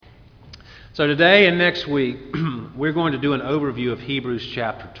So today and next week, we're going to do an overview of Hebrews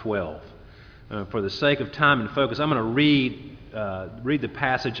chapter 12. For the sake of time and focus, I'm going to read the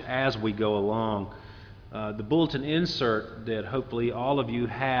passage as we go along. The bulletin insert that hopefully all of you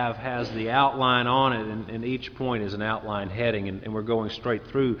have has the outline on it, and each point is an outline heading, and we're going straight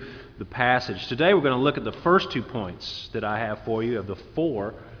through the passage. Today we're going to look at the first 2 points that I have for you, of the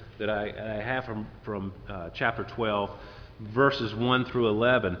 4 that I have from chapter 12, verses 1 through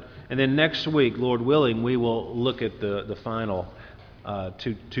 11. And then next week, Lord willing, we will look at the final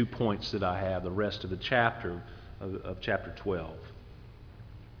two points that I have, the rest of the chapter of chapter 12.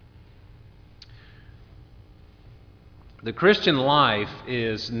 The Christian life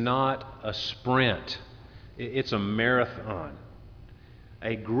is not a sprint. It's a marathon.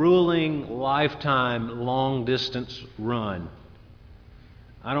 A grueling, lifetime, long-distance run.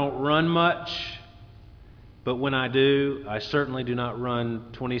 I don't run much, but when I do, I certainly do not run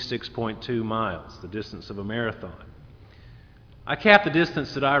 26.2 miles, the distance of a marathon. I cap the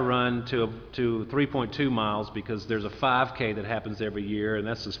distance that I run to 3.2 miles because there's a 5K that happens every year, and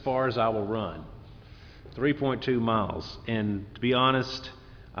that's as far as I will run. 3.2 miles. And to be honest,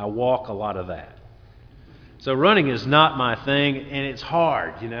 I walk a lot of that. So running is not my thing, and it's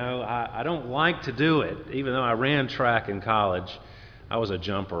hard, I don't like to do it. Even though I ran track in college, I was a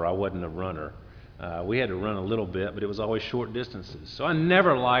jumper, I wasn't a runner. We had to run a little bit, but it was always short distances. So I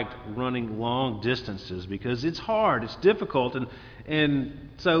never liked running long distances because it's hard, it's difficult, and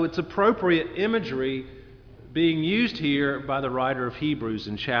so it's appropriate imagery being used here by the writer of Hebrews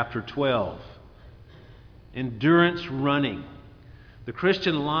in chapter 12. Endurance running. The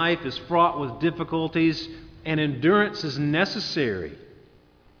Christian life is fraught with difficulties, and endurance is necessary,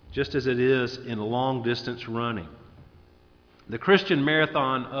 just as it is in long-distance running. The Christian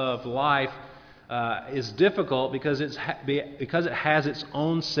marathon of life is difficult because it has its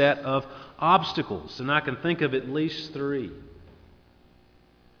own set of obstacles, and I can think of at least 3.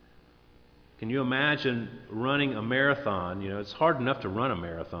 Can you imagine running a marathon? It's hard enough to run a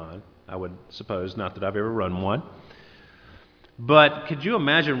marathon, I would suppose, not that I've ever run one. But could you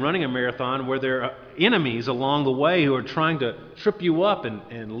imagine running a marathon where there are enemies along the way who are trying to trip you up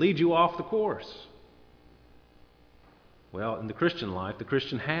and lead you off the course? Well, in the Christian life, the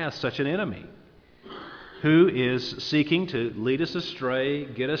Christian has such an enemy who is seeking to lead us astray,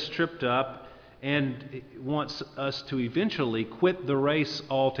 get us tripped up, and wants us to eventually quit the race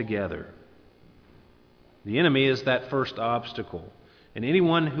altogether. The enemy is that first obstacle. And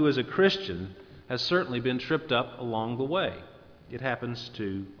anyone who is a Christian has certainly been tripped up along the way. It happens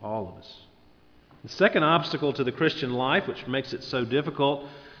to all of us. The second obstacle to the Christian life, which makes it so difficult,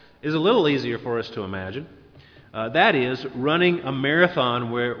 is a little easier for us to imagine. That is running a marathon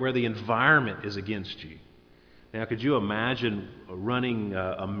where the environment is against you. Now, could you imagine running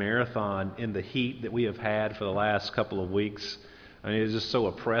a marathon in the heat that we have had for the last couple of weeks? I mean, it's just so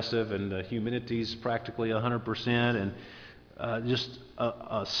oppressive, and the humidity's practically 100%, and just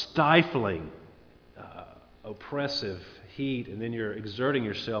a stifling, oppressive heat, and then you're exerting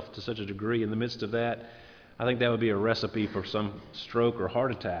yourself to such a degree in the midst of that. I think that would be a recipe for some stroke or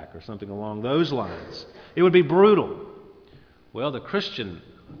heart attack or something along those lines. It would be brutal. Well, the Christian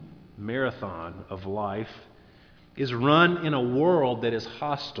marathon of life is run in a world that is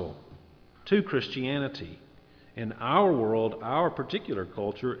hostile to Christianity. And our world, our particular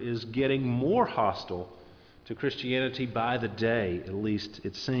culture, is getting more hostile to Christianity by the day, at least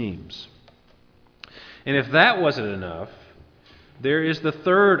it seems. And if that wasn't enough, there is the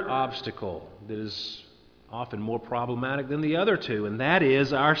third obstacle that is often more problematic than the other 2, and that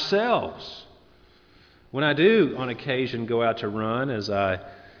is ourselves. When I do, on occasion, go out to run, as I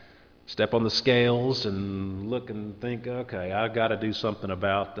step on the scales and look and think, okay, I've got to do something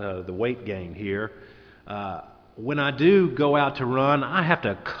about the weight gain here. When I do go out to run, I have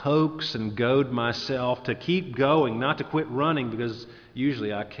to coax and goad myself to keep going, not to quit running, because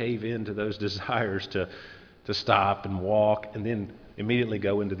usually I cave into those desires to stop and walk and then immediately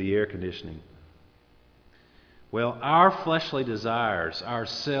go into the air conditioning. Well, our fleshly desires,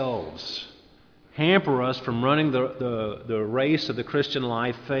 ourselves, hamper us from running the race of the Christian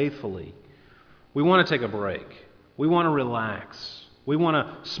life faithfully. We want to take a break. We want to relax. We want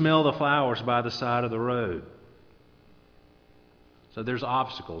to smell the flowers by the side of the road. So there's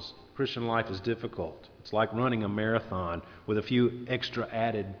obstacles. Christian life is difficult. It's like running a marathon with a few extra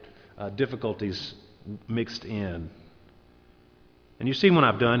added difficulties mixed in. And you see what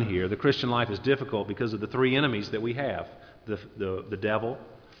I've done here. The Christian life is difficult because of the 3 enemies that we have. The devil,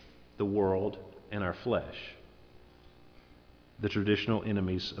 the world, and our flesh. The traditional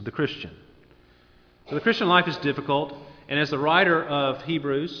enemies of the Christian. So the Christian life is difficult, And as the writer of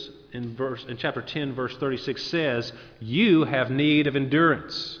Hebrews in chapter 10, verse 36 says, you have need of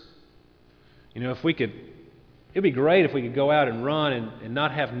endurance. You know, it'd be great if we could go out and run and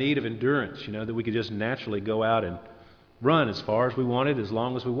not have need of endurance, you know, that we could just naturally go out and run as far as we wanted, as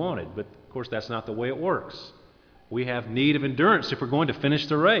long as we wanted. But, of course, that's not the way it works. We have need of endurance if we're going to finish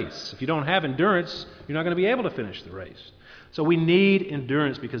the race. If you don't have endurance, you're not going to be able to finish the race. So we need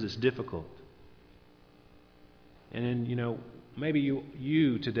endurance because it's difficult. And then, you know, maybe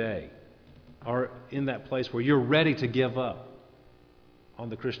you today are in that place where you're ready to give up on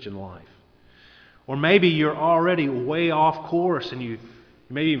the Christian life. Or maybe you're already way off course and you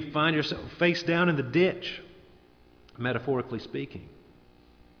maybe even find yourself face down in the ditch, metaphorically speaking.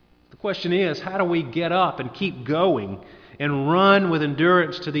 The question is, how do we get up and keep going and run with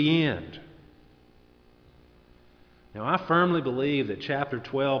endurance to the end? Now, I firmly believe that chapter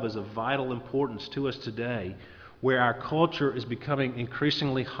 12 is of vital importance to us today, where our culture is becoming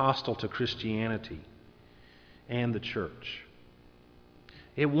increasingly hostile to Christianity and the church.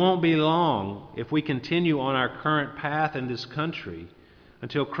 It won't be long if we continue on our current path in this country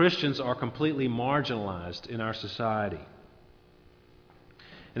until Christians are completely marginalized in our society.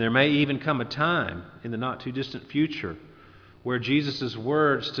 And there may even come a time in the not too distant future where Jesus'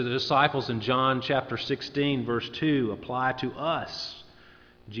 words to the disciples in John chapter 16, verse 2 apply to us.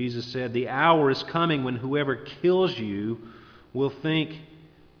 Jesus said, the hour is coming when whoever kills you will think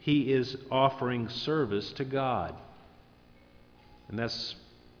he is offering service to God. And that's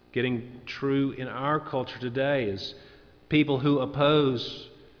getting true in our culture today, as people who oppose,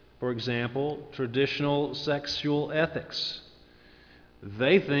 for example, traditional sexual ethics.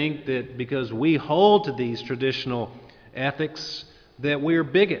 They think that because we hold to these traditional ethics that we're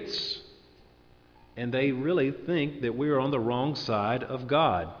bigots. And they really think that we're on the wrong side of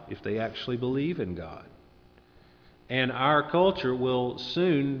God if they actually believe in God. And our culture will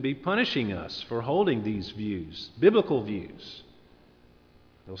soon be punishing us for holding these views, biblical views.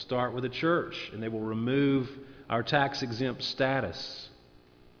 They'll start with the church, and they will remove our tax-exempt status,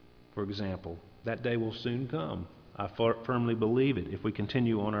 for example. That day will soon come. I firmly believe it if we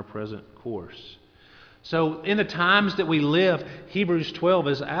continue on our present course. So in the times that we live, Hebrews 12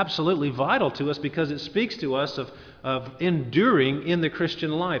 is absolutely vital to us because it speaks to us of enduring in the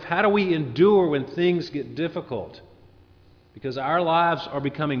Christian life. How do we endure when things get difficult? Because our lives are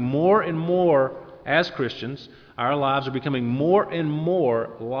becoming more and more, as Christians, our lives are becoming more and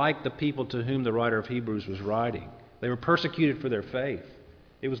more like the people to whom the writer of Hebrews was writing. They were persecuted for their faith.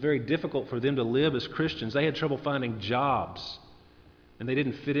 It was very difficult for them to live as Christians. They had trouble finding jobs, and they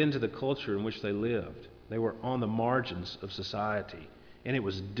didn't fit into the culture in which they lived. They were on the margins of society, and it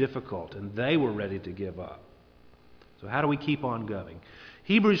was difficult, and they were ready to give up. So how do we keep on going?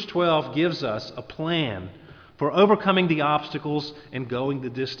 Hebrews 12 gives us a plan for overcoming the obstacles and going the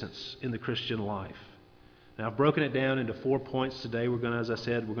distance in the Christian life. Now, I've broken it down into 4 points today. We're going to, as I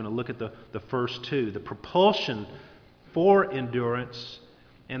said, we're going to look at the first two, the propulsion for endurance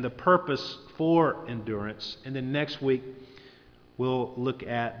and the purpose for endurance. And then next week, we'll look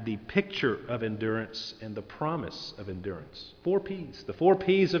at the picture of endurance and the promise of endurance. 4 P's, the 4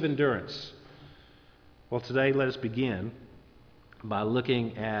 P's of endurance. Well, today let us begin by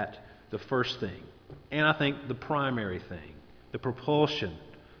looking at the first thing, and I think the primary thing, the propulsion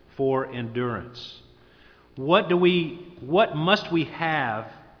for endurance. What must we have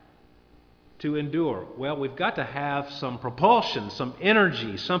to endure? Well, we've got to have some propulsion, some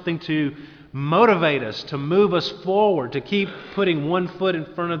energy, something to motivate us, to move us forward, to keep putting one foot in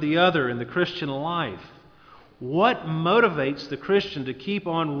front of the other in the Christian life. What motivates the Christian to keep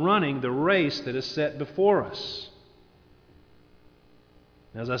on running the race that is set before us?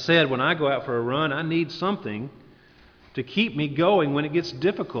 As I said, when I go out for a run, I need something to keep me going when it gets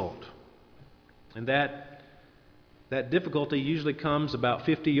difficult. And that difficulty usually comes about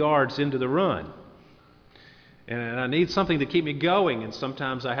 50 yards into the run. And I need something to keep me going. And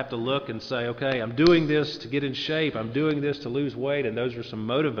sometimes I have to look and say, okay, I'm doing this to get in shape. I'm doing this to lose weight. And those are some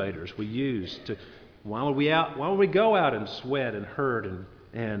motivators we use to. Why would we go out and sweat and hurt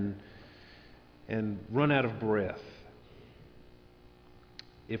and run out of breath?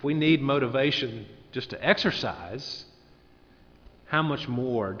 If we need motivation just to exercise, how much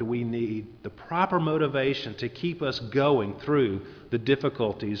more do we need the proper motivation to keep us going through the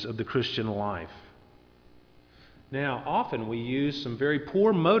difficulties of the Christian life? Now, often we use some very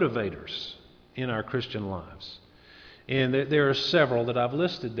poor motivators in our Christian lives. And there are several that I've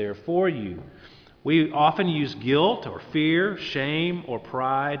listed there for you. We often use guilt or fear, shame or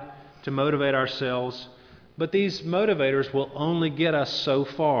pride to motivate ourselves, but these motivators will only get us so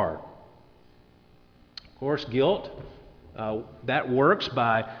far. Of course, guilt That works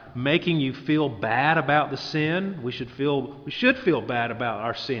by making you feel bad about the sin. We should feel bad about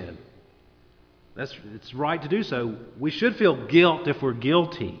our sin. It's right to do so. We should feel guilt if we're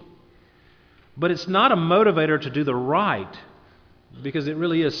guilty. But it's not a motivator to do the right, because it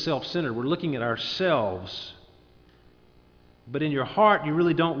really is self-centered. We're looking at ourselves. But in your heart, you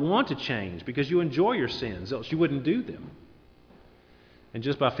really don't want to change because you enjoy your sins, else you wouldn't do them. And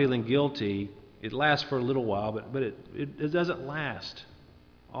just by feeling guilty, it lasts for a little while, but it doesn't last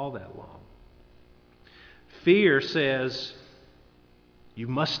all that long. Fear says, you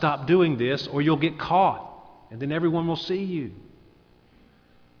must stop doing this or you'll get caught, and then everyone will see you.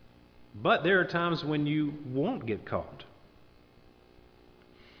 But there are times when you won't get caught.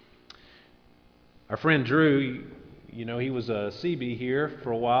 Our friend Drew, he was a CB here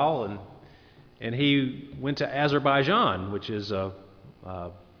for a while, and he went to Azerbaijan, which is a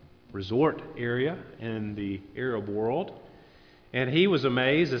resort area in the Arab world. And he was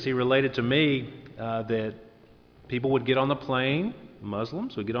amazed, as he related to me, that people would get on the plane,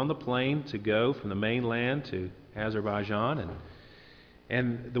 Muslims would get on the plane to go from the mainland to Azerbaijan,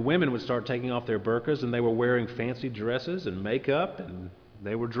 and the women would start taking off their burqas, and they were wearing fancy dresses and makeup, and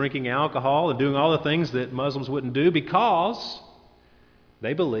they were drinking alcohol and doing all the things that Muslims wouldn't do because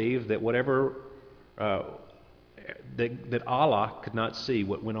they believed that whatever that Allah could not see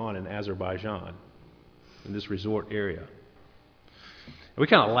what went on in Azerbaijan, in this resort area. And we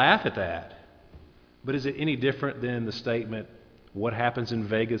kind of laugh at that. But is it any different than the statement, what happens in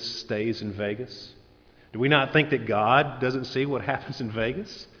Vegas stays in Vegas? Do we not think that God doesn't see what happens in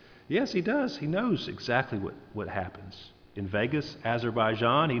Vegas? Yes, He does. He knows exactly what happens. In Vegas,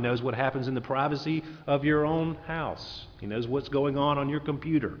 Azerbaijan, He knows what happens in the privacy of your own house. He knows what's going on your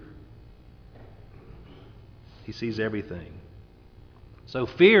computer. He sees everything. So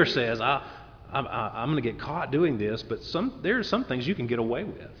fear says, I'm going to get caught doing this, but there are some things you can get away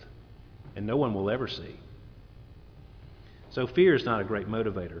with, and no one will ever see. So fear is not a great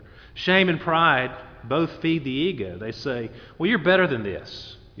motivator. Shame and pride both feed the ego. They say, well, you're better than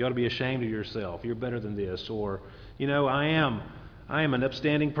this. You ought to be ashamed of yourself. You're better than this. Or, I am an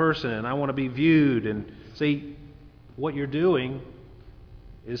upstanding person, and I want to be viewed. And see, what you're doing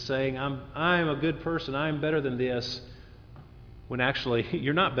is saying, I'm a good person, I'm better than this, when actually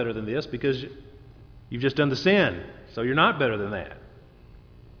you're not better than this because you've just done the sin. So you're not better than that.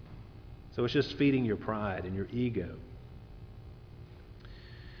 So it's just feeding your pride and your ego.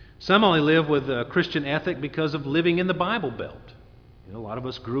 Some only live with a Christian ethic because of living in the Bible Belt. A lot of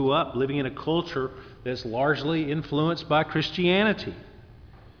us grew up living in a culture that's largely influenced by Christianity.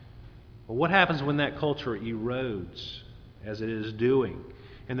 But what happens when that culture erodes, as it is doing,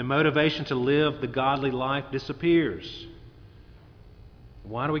 and the motivation to live the godly life disappears?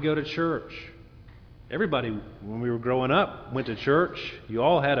 Why do we go to church? Everybody, when we were growing up, went to church. You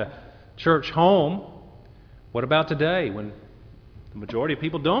all had a church home. What about today, when the majority of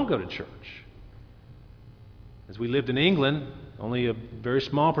people don't go to church? As we lived in England, only a very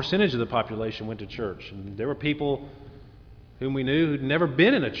small percentage of the population went to church. And there were people whom we knew who'd never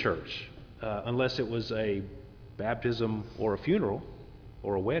been in a church unless it was a baptism or a funeral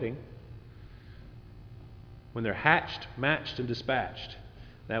or a wedding. When they're hatched, matched, and dispatched.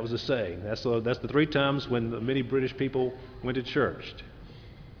 That was the saying. That's the 3 times when the many British people went to church.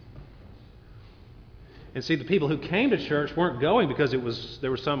 And see, the people who came to church weren't going because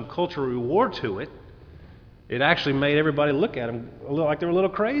there was some cultural reward to it. It actually made everybody look at them like they were a little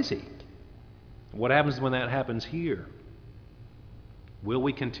crazy. What happens when that happens here? Will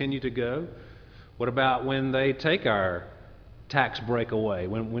we continue to go? What about when they take our tax break away?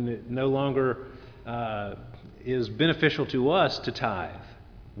 When it no longer is beneficial to us to tithe?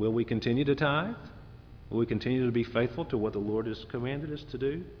 Will we continue to tithe? Will we continue to be faithful to what the Lord has commanded us to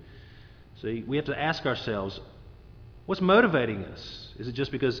do? See, we have to ask ourselves, what's motivating us? Is it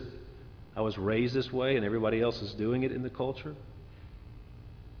just because I was raised this way and everybody else is doing it in the culture?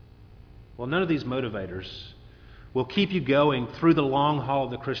 Well, none of these motivators will keep you going through the long haul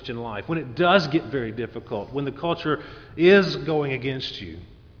of the Christian life. When it does get very difficult, when the culture is going against you,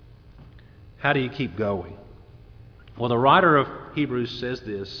 how do you keep going? Well, the writer of Hebrews says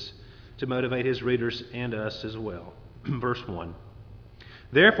this to motivate his readers and us as well. Verse 1.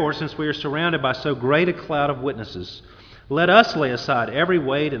 Therefore, since we are surrounded by so great a cloud of witnesses, let us lay aside every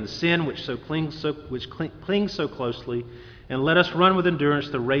weight and the sin which clings so closely, and let us run with endurance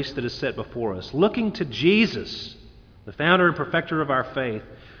the race that is set before us, looking to Jesus, the founder and perfecter of our faith,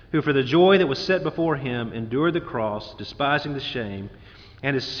 who for the joy that was set before him endured the cross, despising the shame,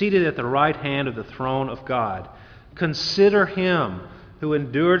 and is seated at the right hand of the throne of God. Consider him who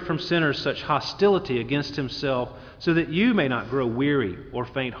endured from sinners such hostility against himself, so that you may not grow weary or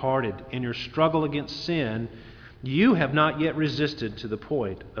faint-hearted in your struggle against sin, you have not yet resisted to the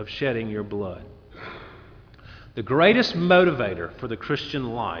point of shedding your blood. The greatest motivator for the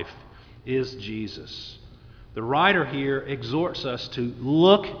Christian life is Jesus. The writer here exhorts us to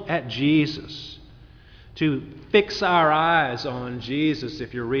look at Jesus, to fix our eyes on Jesus,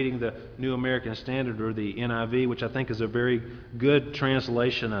 if you're reading the New American Standard or the NIV, which I think is a very good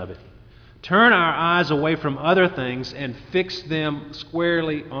translation of it. Turn our eyes away from other things and fix them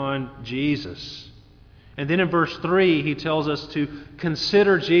squarely on Jesus. And then in verse 3, he tells us to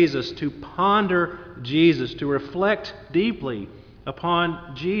consider Jesus, to ponder Jesus, to reflect deeply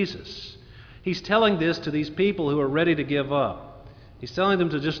upon Jesus. He's telling this to these people who are ready to give up. He's telling them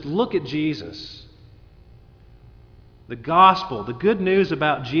to just look at Jesus. The gospel, the good news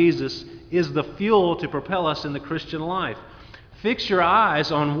about Jesus, is the fuel to propel us in the Christian life. Fix your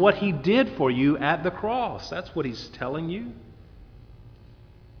eyes on what He did for you at the cross. That's what He's telling you.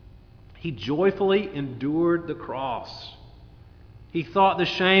 He joyfully endured the cross. He thought the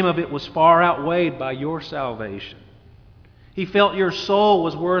shame of it was far outweighed by your salvation. He felt your soul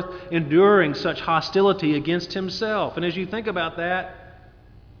was worth enduring such hostility against Himself. And as you think about that,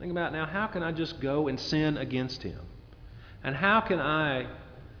 think about now, how can I just go and sin against Him? And how can I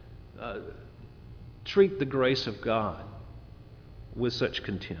treat the grace of God with such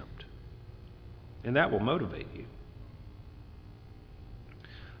contempt? And that will motivate you.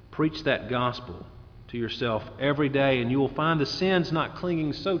 Preach that gospel to yourself every day, and you will find the sins not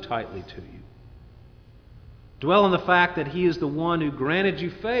clinging so tightly to you. Dwell on the fact that He is the one who granted you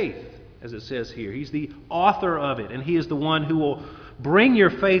faith, as it says here. He's the author of it, and He is the one who will bring your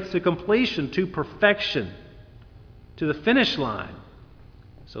faith to completion, to perfection, to the finish line.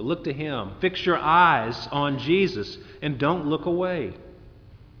 So look to Him. Fix your eyes on Jesus, and don't look away.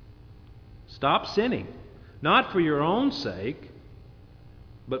 Stop sinning, not for your own sake,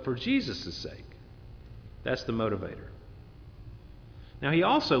 but for Jesus' sake. That's the motivator. Now, he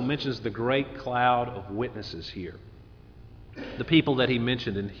also mentions the great cloud of witnesses here. The people that he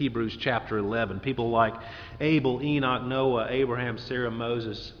mentioned in Hebrews chapter 11. People like Abel, Enoch, Noah, Abraham, Sarah,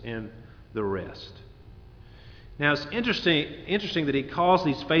 Moses, and the rest. Now, it's interesting that he calls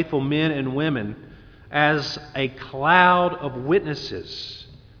these faithful men and women as a cloud of witnesses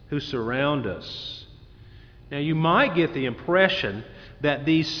who surround us. Now, you might get the impression that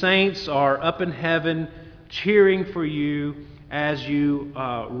these saints are up in heaven cheering for you as you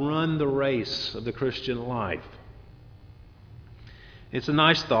run the race of the Christian life. It's a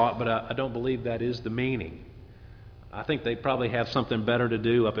nice thought, but I don't believe that is the meaning. I think they probably have something better to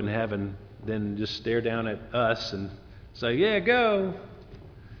do up in heaven than just stare down at us and say, yeah, go.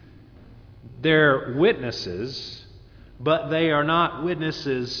 They're witnesses, but they are not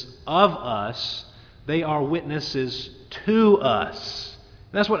witnesses of us. They are witnesses to us.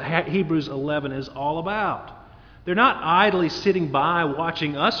 That's what Hebrews 11 is all about. They're not idly sitting by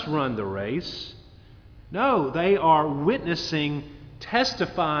watching us run the race. No, they are witnessing,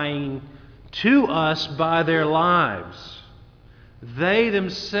 testifying to us by their lives. They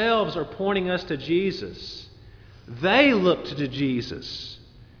themselves are pointing us to Jesus. They looked to Jesus.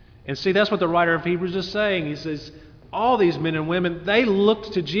 And see, that's what the writer of Hebrews is saying. He says, all these men and women, they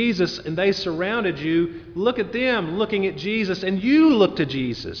looked to Jesus and they surrounded you. Look at them looking at Jesus, and you look to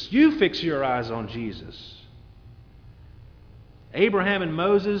Jesus. You fix your eyes on Jesus. Abraham and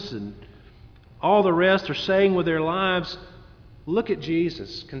Moses and all the rest are saying with their lives, look at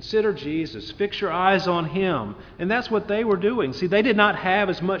Jesus. Consider Jesus. Fix your eyes on Him. And that's what they were doing. See, they did not have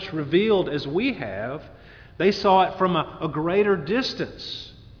as much revealed as we have. They saw it from a greater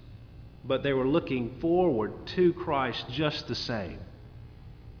distance. But they were looking forward to Christ just the same.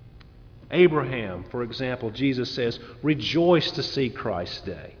 Abraham, for example, Jesus says, rejoice to see Christ's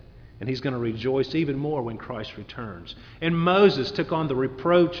day. And he's going to rejoice even more when Christ returns. And Moses took on the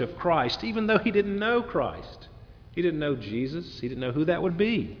reproach of Christ, even though he didn't know Christ. He didn't know Jesus. He didn't know who that would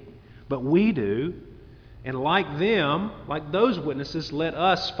be. But we do. And like them, like those witnesses, let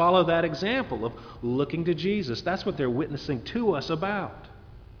us follow that example of looking to Jesus. That's what they're witnessing to us about.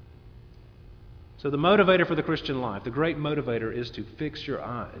 So the motivator for the Christian life, the great motivator, is to fix your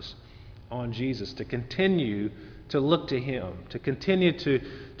eyes on Jesus, to continue to look to Him, to continue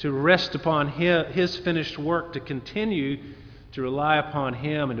to rest upon His finished work, to continue to rely upon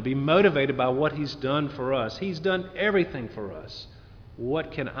Him, and to be motivated by what He's done for us. He's done everything for us.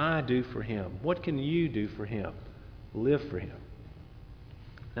 What can I do for Him? What can you do for Him? Live for Him.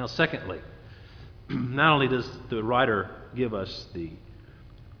 Now, secondly, not only does the writer give us the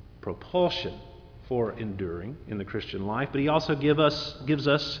propulsion for enduring in the Christian life, but he also gives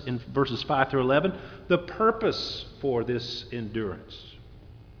us in verses 5 through 11 the purpose for this endurance.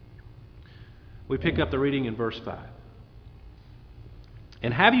 We pick up the reading in verse 5.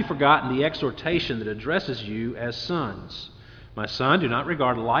 And have you forgotten the exhortation that addresses you as sons? My son, do not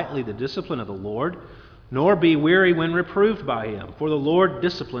regard lightly the discipline of the Lord, nor be weary when reproved by him. For the Lord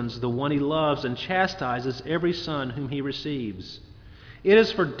disciplines the one he loves and chastises every son whom he receives. It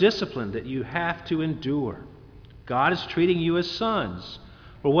is for discipline that you have to endure. God is treating you as sons.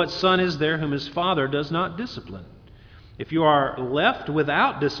 For what son is there whom his father does not discipline? If you are left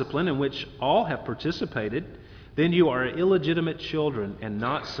without discipline, in which all have participated, then you are illegitimate children and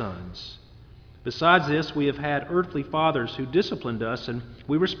not sons. Besides this, we have had earthly fathers who disciplined us, and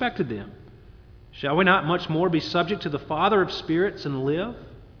we respected them. Shall we not much more be subject to the Father of spirits and live?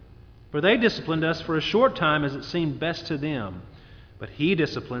 For they disciplined us for a short time as it seemed best to them. But he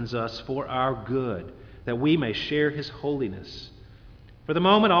disciplines us for our good, that we may share his holiness. For the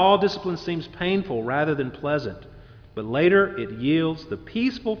moment, all discipline seems painful rather than pleasant, but later it yields the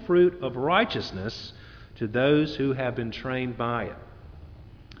peaceful fruit of righteousness to those who have been trained by it.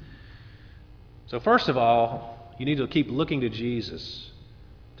 So first of all, you need to keep looking to Jesus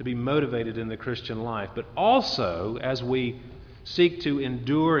to be motivated in the Christian life. But also, as we seek to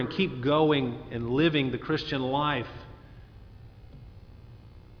endure and keep going and living the Christian life,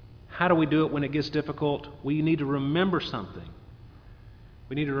 how do we do it when it gets difficult? We need to remember something.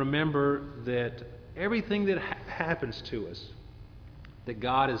 We need to remember that everything that happens to us, that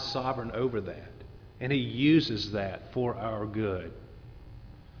God is sovereign over that, and he uses that for our good.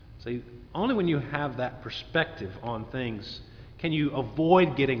 See, only when you have that perspective on things can you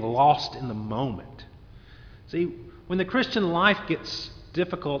avoid getting lost in the moment. See, when the Christian life gets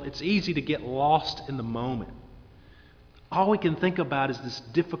difficult, it's easy to get lost in the moment. All we can think about is this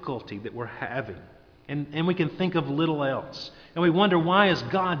difficulty that we're having. And we can think of little else. And we wonder, why is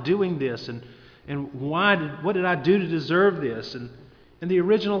God doing this? And what did I do to deserve this? And the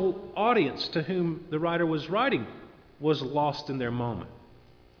original audience to whom the writer was writing was lost in their moment.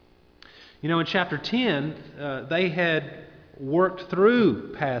 You know, in chapter 10, they had worked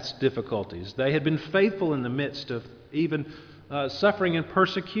through past difficulties. They had been faithful in the midst of even suffering and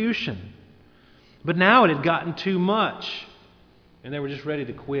persecution. But now it had gotten too much, and they were just ready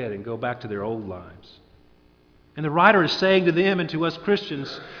to quit and go back to their old lives. And the writer is saying to them and to us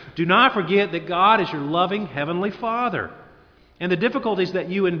Christians, do not forget that God is your loving Heavenly Father. And the difficulties that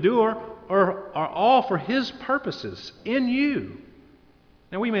you endure are all for his purposes in you.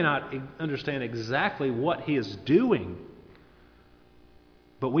 Now, we may not understand exactly what he is doing,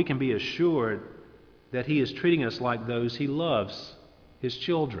 but we can be assured that he is treating us like those he loves, his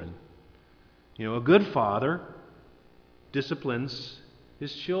children. You know, a good father disciplines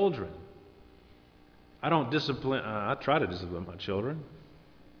his children. I try to discipline my children.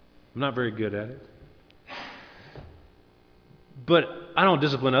 I'm not very good at it. But I don't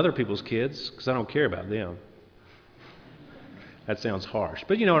discipline other people's kids because I don't care about them. That sounds harsh.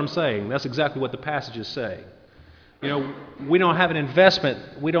 But you know what I'm saying. That's exactly what the passages say. You know, we don't have an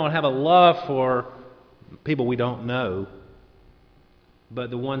investment. We don't have a love for people we don't know. But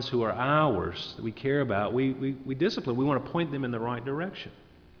the ones who are ours, that we care about, we discipline. We want to point them in the right direction.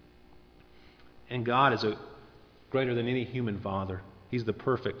 And God is greater than any human father. He's the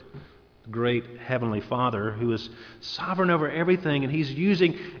perfect, great Heavenly Father who is sovereign over everything, and he's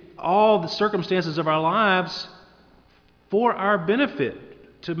using all the circumstances of our lives for our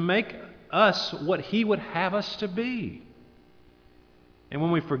benefit to make us what he would have us to be. And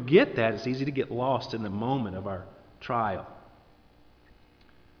when we forget that, it's easy to get lost in the moment of our trial.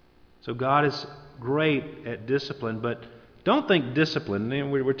 So God is great at discipline, but don't think discipline,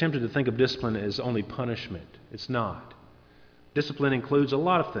 and we're tempted to think of discipline as only punishment. It's not. Discipline includes a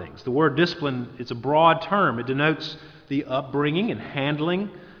lot of things. The word discipline, it's a broad term. It denotes the upbringing and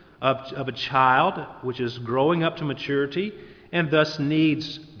handling of a child which is growing up to maturity and thus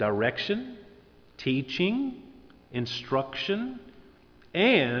needs direction, teaching, instruction,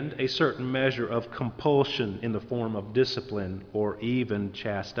 and a certain measure of compulsion in the form of discipline or even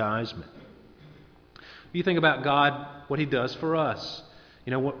chastisement. You think about God, what he does for us.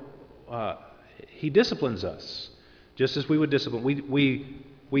 You know, he disciplines us just as we would discipline.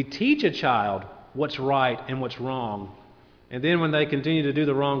 We teach a child what's right and what's wrong, and then when they continue to do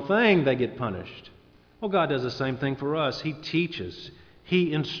the wrong thing, they get punished. Well, God does the same thing for us. He teaches,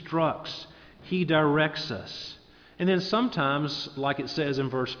 he instructs, he directs us. And then sometimes, like it says in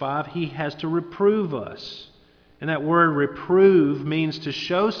verse 5, he has to reprove us. And that word reprove means to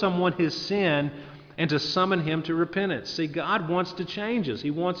show someone his sin and to summon him to repentance. See, God wants to change us.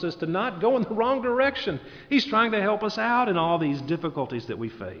 He wants us to not go in the wrong direction. He's trying to help us out in all these difficulties that we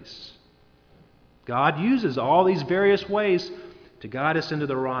face. God uses all these various ways to guide us into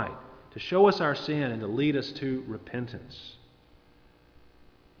the right, to show us our sin, and to lead us to repentance.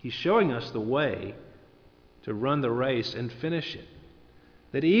 He's showing us the way to run the race and finish it.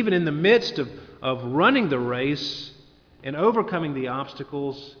 That even in the midst of running the race and overcoming the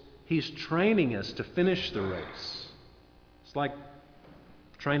obstacles, He's training us to finish the race. It's like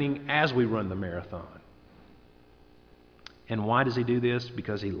training as we run the marathon. And why does He do this?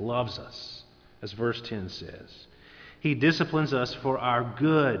 Because He loves us, as verse 10 says. He disciplines us for our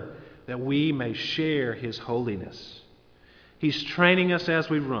good, that we may share His holiness. He's training us as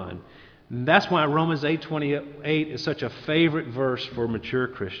we run. And that's why Romans 8:28 is such a favorite verse for mature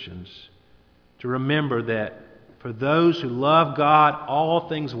Christians. To remember that for those who love God, all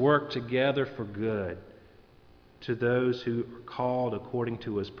things work together for good, to those who are called according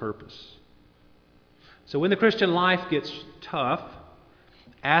to His purpose. So when the Christian life gets tough,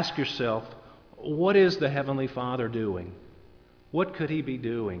 ask yourself, what is the Heavenly Father doing? What could He be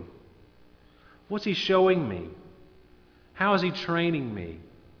doing? What's He showing me? How is He training me?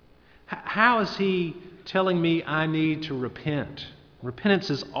 How is He telling me I need to repent?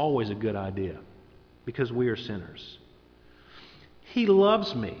 Repentance is always a good idea because we are sinners. He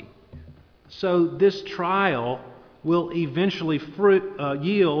loves me. So this trial will eventually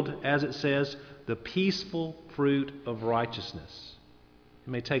yield, as it says, the peaceful fruit of righteousness.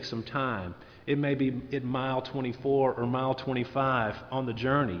 It may take some time. It may be at mile 24 or mile 25 on the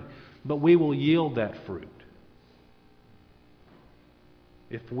journey, but we will yield that fruit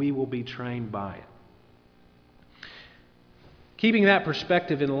if we will be trained by it. Keeping that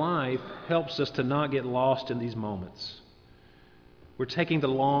perspective in life helps us to not get lost in these moments. We're taking the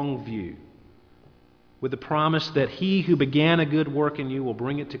long view with the promise that He who began a good work in you will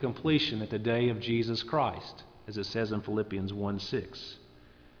bring it to completion at the day of Jesus Christ, as it says in Philippians 1:6.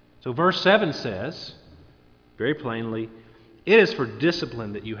 So verse 7 says, very plainly, it is for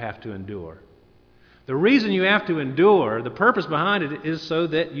discipline that you have to endure. The reason you have to endure, the purpose behind it, is so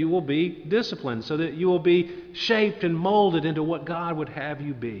that you will be disciplined, so that you will be shaped and molded into what God would have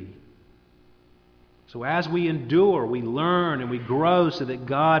you be. So as we endure, we learn and we grow so that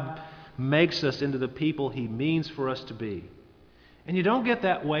God makes us into the people He means for us to be. And you don't get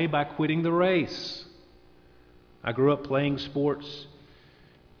that way by quitting the race. I grew up playing sports,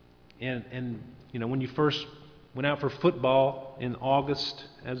 and when you first went out for football in August,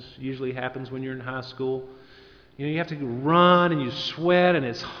 as usually happens when you're in high school, you have to run and you sweat and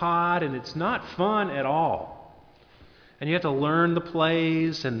it's hot and it's not fun at all. And you have to learn the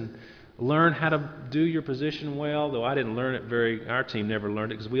plays and learn how to do your position well, though I didn't learn it our team never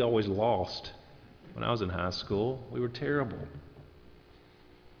learned it because we always lost. When I was in high school, we were terrible.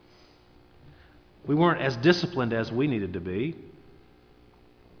 We weren't as disciplined as we needed to be.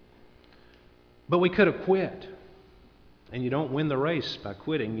 But we could have quit. And you don't win the race by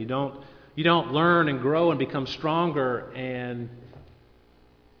quitting. You don't learn and grow and become stronger, and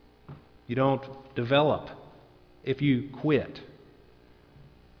you don't develop if you quit.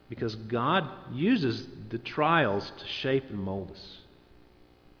 Because God uses the trials to shape and mold us.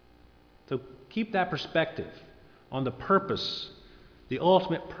 So keep that perspective on the purpose, the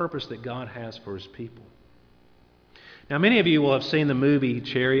ultimate purpose that God has for His people. Now, many of you will have seen the movie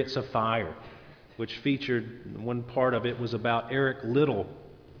Chariots of Fire, which featured, one part of it was about Eric Liddell.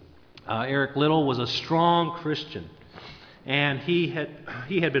 Eric Liddell was a strong Christian, and he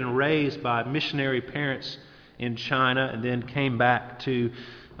had been raised by missionary parents in China and then came back to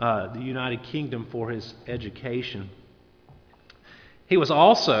the United Kingdom for his education. He was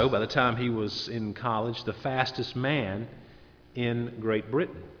also, by the time he was in college, the fastest man in Great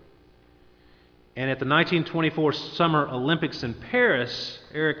Britain. And at the 1924 Summer Olympics in Paris,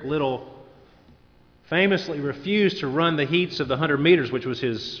 Eric Liddell famously refused to run the heats of the 100 meters, which was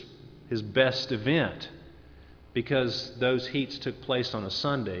his best event, because those heats took place on a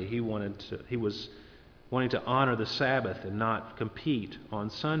Sunday. He was wanting to honor the Sabbath and not compete on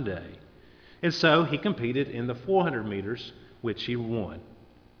Sunday. And so he competed in the 400 meters, which he won.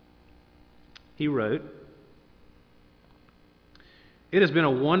 He wrote, "It has been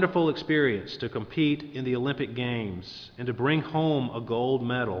a wonderful experience to compete in the Olympic Games and to bring home a gold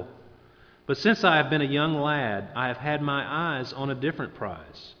medal. But since I have been a young lad, I have had my eyes on a different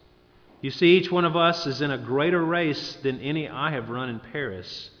prize. You see, each one of us is in a greater race than any I have run in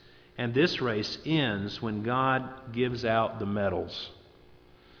Paris, and this race ends when God gives out the medals."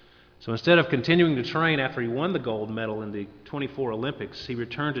 So instead of continuing to train after he won the gold medal in the 24 Olympics, he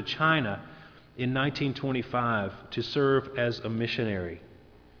returned to China in 1925 to serve as a missionary.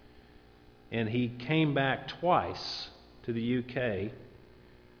 And he came back twice to the UK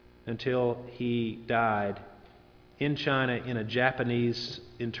until he died in China in a Japanese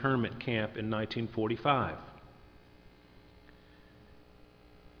internment camp in 1945.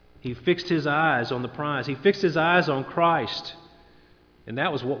 He fixed his eyes on the prize. He fixed his eyes on Christ, and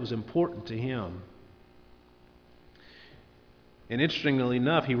that was what was important to him. And interestingly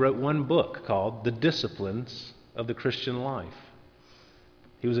enough, he wrote one book called The Disciplines of the Christian Life.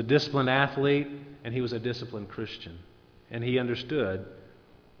 He was a disciplined athlete, and he was a disciplined Christian. And he understood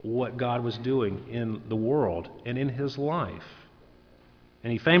what God was doing in the world and in his life.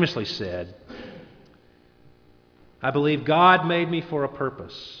 And he famously said, "I believe God made me for a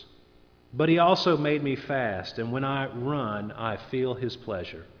purpose, but he also made me fast, and when I run, I feel his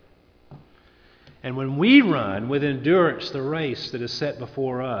pleasure." And when we run with endurance the race that is set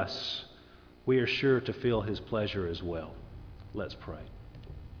before us, we are sure to feel his pleasure as well. Let's pray.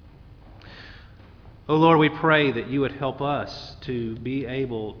 Oh Lord, we pray that you would help us to be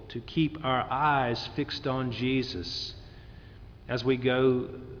able to keep our eyes fixed on Jesus as we go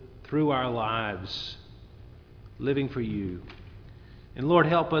through our lives living for you. And Lord,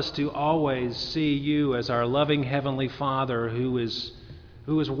 help us to always see you as our loving Heavenly Father who is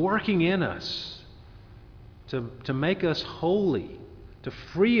working in us to make us holy, to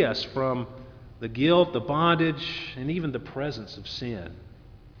free us from the guilt, the bondage, and even the presence of sin.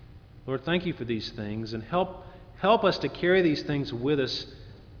 Lord, thank you for these things, and help us to carry these things with us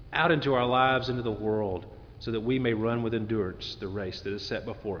out into our lives, into the world, so that we may run with endurance the race that is set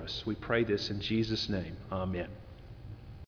before us. We pray this in Jesus' name. Amen.